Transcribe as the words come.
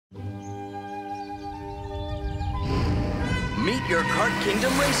Meet your Kart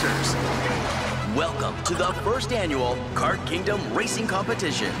Kingdom racers. Welcome to the first annual Kart Kingdom Racing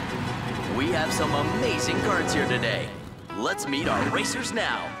Competition. We have some amazing karts here today. Let's meet our racers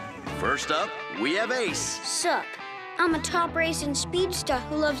now. First up, we have Ace. Sup? I'm a top racing speedster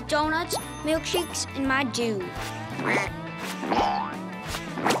who loves donuts, milkshakes, and my dew.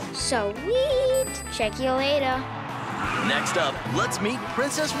 Sweet. Check you later. Next up, let's meet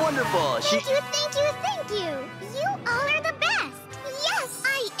Princess Wonderful. Thank you. You all are the best. Yes,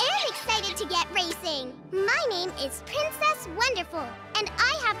 I am excited to get racing. My name is Princess Wonderful, and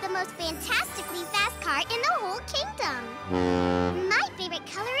I have the most fantastically fast car in the whole kingdom. My favorite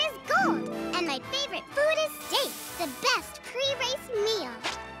color is gold, and my favorite food is steak, the best pre-race meal.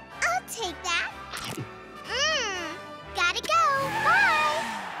 I'll take that. Gotta go. Bye.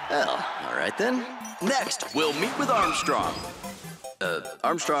 Well, all right then. Next, we'll meet with Armstrong.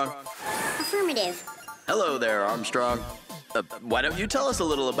 Armstrong. Affirmative. Hello there, Armstrong. Why don't you tell us a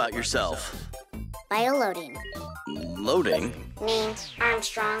little about yourself? Bioloading. Loading? Means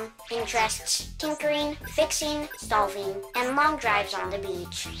Armstrong. Interests tinkering, fixing, solving, and long drives on the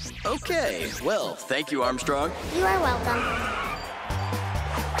beach. Okay, well, thank you, Armstrong. You are welcome.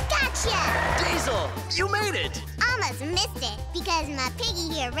 Gotcha! Diesel, you made it! Almost missed it because my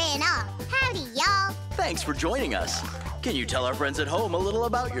piggy here ran off. Howdy, y'all. Thanks for joining us. Can you tell our friends at home a little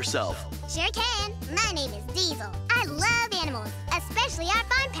about yourself? Sure can. My name is Diesel. I love animals, especially our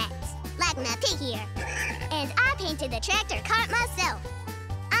farm pets, like my pig here. And I painted the tractor cart myself.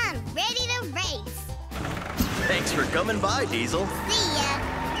 I'm ready to race. Thanks for coming by, Diesel. See ya.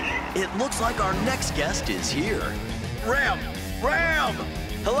 It looks like our next guest is here. Ram! Ram!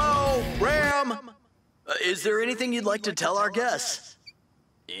 Hello, Ram! Is there anything you'd like to tell our guests?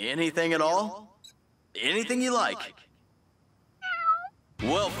 Anything at all? Anything you like?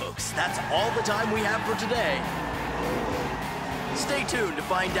 Well, folks, that's all the time we have for today. Stay tuned to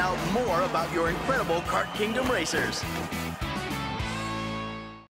find out more about your incredible Kart Kingdom racers.